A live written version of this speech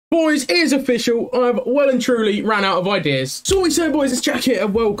Boys, it is official. I've well and truly ran out of ideas. So what we say, boys, it's Jack here,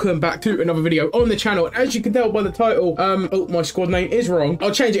 and welcome back to another video on the channel. And as you can tell by the title, oh, my squad name is wrong.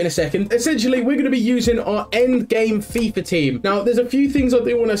 I'll change it in a second. Essentially, we're going to be using our end game FIFA team. Now, there's a few things I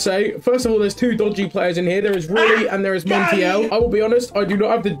do want to say. First of all, there's two dodgy players in here. There is Rolly and there is Montiel. I will be honest, I do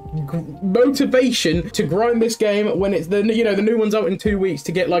not have the motivation to grind this game when it's the new one's out in 2 weeks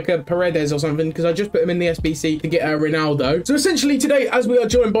to get like a Paredes or something, because I just put him in the SBC to get a Ronaldo. So essentially today, as we are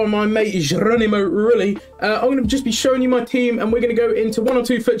joined by my mate Geronimo Rulli, I'm going to just be showing you my team, and we're going to go into 1 or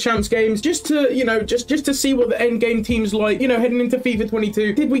 2 FUT champs games just to, just to see what the end game team's like, heading into FIFA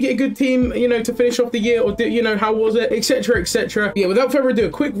 22. Did we get a good team, to finish off the year, or did, how was it, etc, etc. Yeah, without further ado,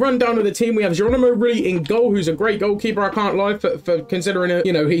 a quick rundown of the team. We have Geronimo Rulli in goal, who's a great goalkeeper, I can't lie, for considering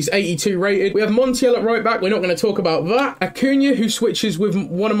it, he's 82 rated. We have Montiel at right back. We're not going to talk about that. Acuna, who switches with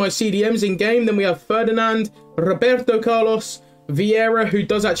one of my CDMs in game. Then we have Ferdinand, Roberto Carlos, Vieira, who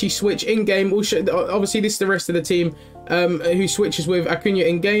does actually switch in game. We'll show, obviously this is the rest of the team who switches with Acuna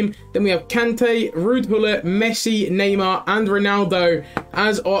in game. Then we have Kante, Ruud Gullit, Messi, Neymar and Ronaldo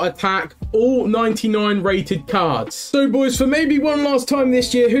as our attack, all 99 rated cards. So boys, for maybe one last time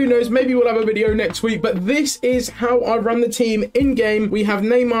this year, who knows, maybe we'll have a video next week, but this is how I run the team in game. We have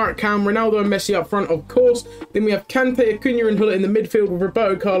Neymar at cam, Ronaldo and Messi up front, of course. Then we have Kante, Acuna and Gullit in the midfield with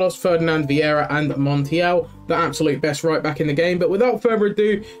Roberto Carlos, Ferdinand, Vieira and Montiel, the absolute best right back in the game. But without further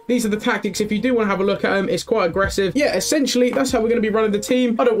ado, these are the tactics. If you do want to have a look at them, it's quite aggressive. Yeah, essentially that's how we're going to be running the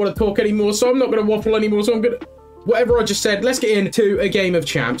team. I don't want to talk anymore, so I'm not going to waffle anymore, so I'm going to, whatever I just said, let's get into a game of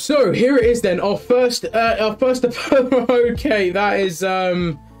champs. So here it is then, our first okay, that is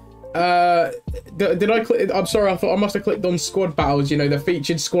did I click? I'm sorry, I thought I must have clicked on squad battles, the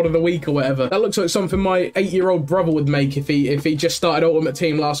featured squad of the week or whatever. That looks like something my 8-year-old brother would make if he just started Ultimate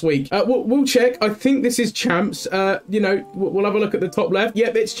Team last week. We'll check. I think this is champs. We'll have a look at the top left.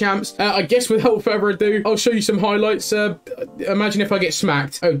 Yep, it's champs. I guess without further ado, I'll show you some highlights. Imagine if I get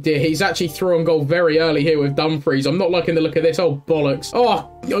smacked. Oh dear, he's actually through on goal very early here with Dumfries. I'm not liking the look of this. Oh bollocks. Oh,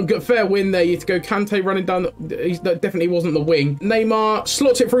 got fair win there. You have to go Kante running down. That definitely wasn't the wing. Neymar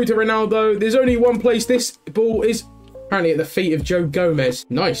slots it through to Ronaldo. There's only one place this ball is, apparently at the feet of Joe Gomez.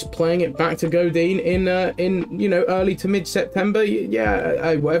 Nice, playing it back to Godin in early to mid-September.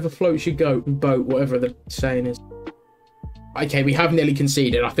 Yeah, whatever floats your boat, whatever the saying is. Okay, we have nearly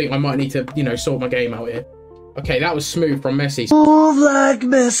conceded. I think I might need to, sort my game out here. Okay, that was smooth from Messi. Move like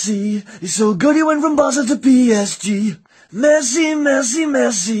Messi. He's so good he went from Barca to PSG. Messi, Messi,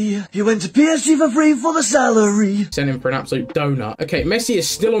 Messi. He went to PSG for free for the salary. Send him for an absolute donut. Okay, Messi is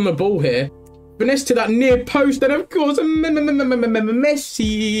still on the ball here. Finesse to that near post, and of course, Messi.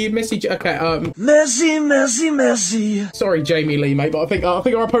 Okay, Messi, Messi, Messi. Sorry, Jamie Lee, mate, but I think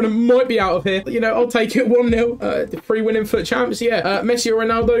our opponent might be out of here. I'll take it 1-0. Free winning FUT champs, yeah. Messi or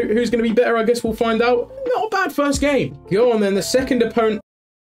Ronaldo, who's going to be better? I guess we'll find out. Not a bad first game. Go on then. The second opponent.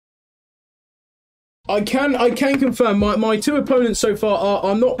 I can confirm my 2 opponents so far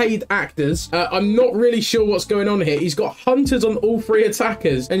are not paid actors. I'm not really sure what's going on here. He's got hunters on all 3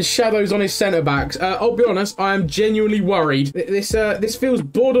 attackers and shadows on his centre backs. I'll be honest, I am genuinely worried. This feels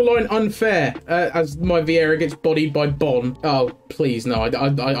borderline unfair as my Vieira gets bodied by Bon. Oh please no,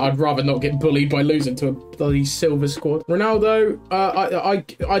 I'd rather not get bullied by losing to a bloody silver squad. Ronaldo,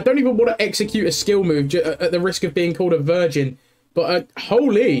 I don't even want to execute a skill move at the risk of being called a virgin. But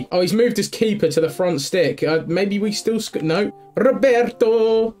holy! Oh, he's moved his keeper to the front stick. Maybe we still no.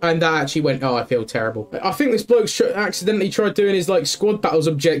 Roberto, and that actually went. Oh, I feel terrible. I think this bloke accidentally tried doing his squad battles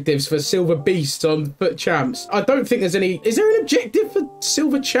objectives for silver beasts on FUT champs. I don't think there's any. Is there an objective for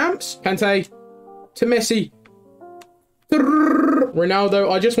silver champs? Kante to Messi.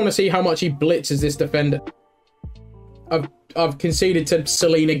 Ronaldo. I just want to see how much he blitzes this defender. I've conceded to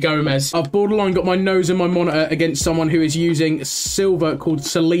Selena Gomez. I've borderline got my nose in my monitor against someone who is using silver called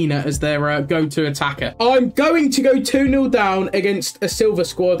Selena as their go-to attacker. I'm going to go 2-0 down against a silver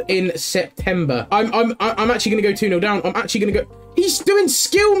squad in September. I'm actually going to go 2-0 down. I'm actually going to go. He's doing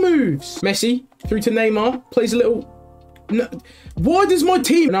skill moves. Messi through to Neymar. Plays a little. No. Why does my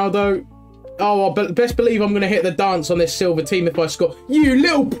team Ronaldo? Oh, I best believe I'm going to hit the dance on this silver team if I score. You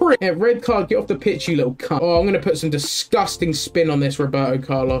little prick. Yeah, red card, get off the pitch, you little cunt. Oh, I'm going to put some disgusting spin on this, Roberto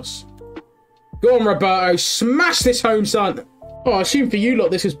Carlos. Go on, Roberto. Smash this home, son. Oh, I assume for you lot,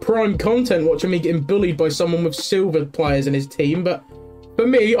 this is prime content, watching me getting bullied by someone with silver players in his team. But for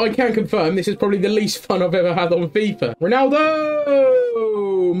me, I can confirm this is probably the least fun I've ever had on FIFA.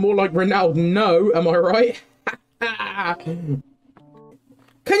 Ronaldo! More like Ronaldo. No, am I right?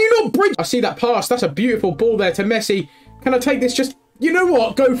 Can you not bridge? I see that pass. That's a beautiful ball there to Messi. Can I take this just... You know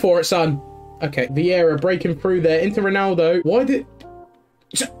what? Go for it, son. Okay, Vieira breaking through there into Ronaldo. Why did...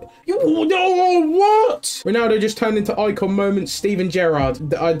 Oh, what? Ronaldo just turned into icon moments. Steven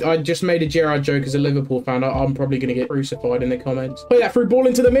Gerrard. I just made a Gerrard joke as a Liverpool fan. I'm probably going to get crucified in the comments. Play that through ball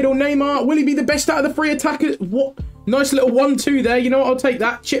into the middle. Neymar. Will he be the best out of the three attackers? What? Nice little 1-2 there. You know what? I'll take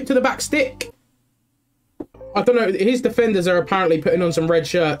that. Chip to the back stick. I don't know. His defenders are apparently putting on some red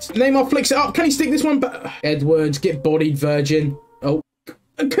shirts. Neymar flicks it up. Can he stick this one back? Edwards, get bodied, Virgin. Oh.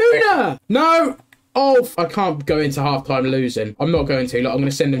 Acuna! No! Oh, I can't go into halftime losing. I'm not going to. Like, I'm going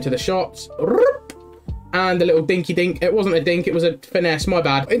to send him to the shops. And a little dinky dink. It wasn't a dink. It was a finesse. My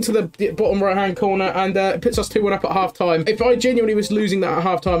bad. Into the bottom right-hand corner. And it puts us 2-1 up at halftime. If I genuinely was losing that at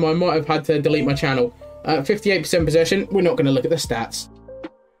halftime, I might have had to delete my channel. 58% possession. We're not going to look at the stats.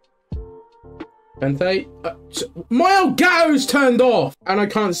 Bente. My Elgato's turned off. And I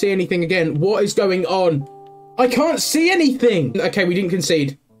can't see anything again. What is going on? I can't see anything. Okay, we didn't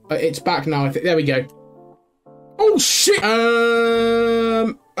concede. It's back now. I think. There we go. Oh, shit.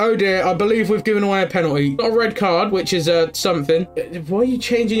 Oh, dear. I believe we've given away a penalty. Not a red card, which is something. Why are you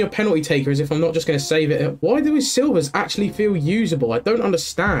changing your penalty taker as if I'm not just going to save it? Why do his silvers actually feel usable? I don't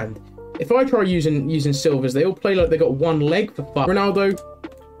understand. If I try using silvers, they all play like they got one leg for fuck. Ronaldo.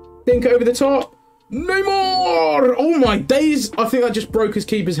 Think over the top. Neymar! Oh my days! I think that just broke his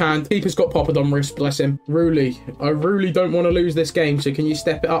keeper's hand. Keeper's got poppered on wrist, bless him. Really, I really don't want to lose this game, so can you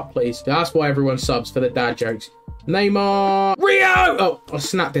step it up, please? That's why everyone subs, for the dad jokes. Neymar! Rio! Oh, I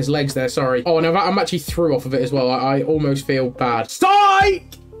snapped his legs there, sorry. Oh, and I'm actually through off of it as well. I almost feel bad.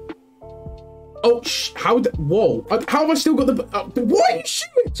 Strike! Oh, whoa. How have I still got the... why are you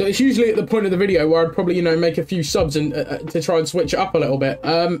shooting? So it's usually at the point of the video where I'd probably, you know, make a few subs and to try and switch it up a little bit.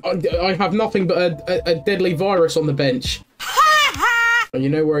 I have nothing but a deadly virus on the bench. You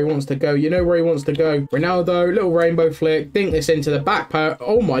know where he wants to go. You know where he wants to go. Ronaldo, little rainbow flick. Dink this into the back power.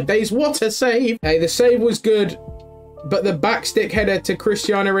 Oh my days, what a save. Hey, the save was good, but the back stick header to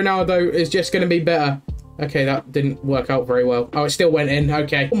Cristiano Ronaldo is just going to be better. Okay, that didn't work out very well. Oh, it still went in.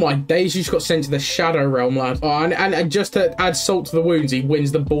 Okay. Oh my days, you just got sent to the shadow realm, lad. Oh, and just to add salt to the wounds, he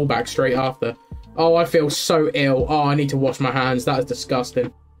wins the ball back straight after. Oh, I feel so ill. Oh, I need to wash my hands. That is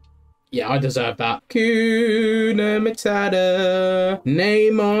disgusting. Yeah, I deserve that. Kuna Matata.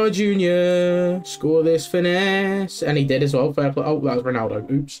 Neymar Jr. Score this finesse. And he did as well. Fair play. Oh, that was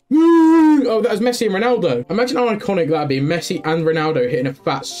Ronaldo. Oops. Oh, that was Messi and Ronaldo. Imagine how iconic that'd be. Messi and Ronaldo hitting a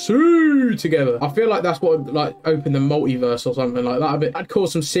fat suit together. I feel like that's what would, like, open the multiverse or something like that. That'd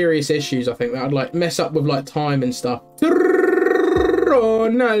cause some serious issues, I think. That'd, like, mess up with, like, time and stuff.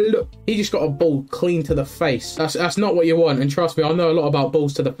 Ronaldo. He just got a ball clean to the face. That's not what you want. And trust me, I know a lot about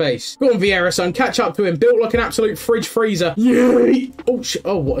balls to the face. Go on, Vieira, son. Catch up to him. Built like an absolute fridge freezer. Yeah. Oh, shit.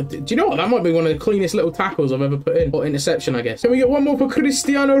 Oh, what? Do you know what? That might be one of the cleanest little tackles I've ever put in. Or interception, I guess. Can we get one more for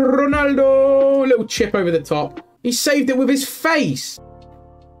Cristiano Ronaldo? Little chip over the top. He saved it with his face.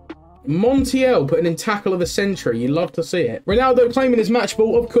 Montiel putting in tackle of the century. You love to see it. Ronaldo claiming his match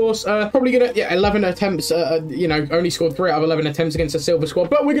ball, of course. Probably gonna, 11 attempts. You know, only scored 3 out of 11 attempts against a silver squad.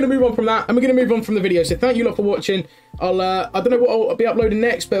 But we're gonna move on from that, and we're gonna move on from the video. So thank you lot for watching. I don't know what I'll be uploading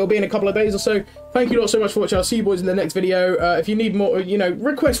next, but it'll be in a couple of days or so. Thank you lot so much for watching. I'll see you boys in the next video. If you need more, you know,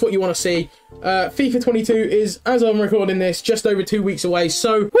 request what you want to see. FIFA 22 is, as I'm recording this, just over 2 weeks away.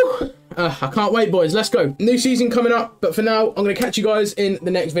 So, whew, I can't wait, boys. Let's go. New season coming up. But for now, I'm gonna catch you guys in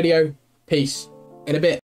the next video. Peace. In a bit.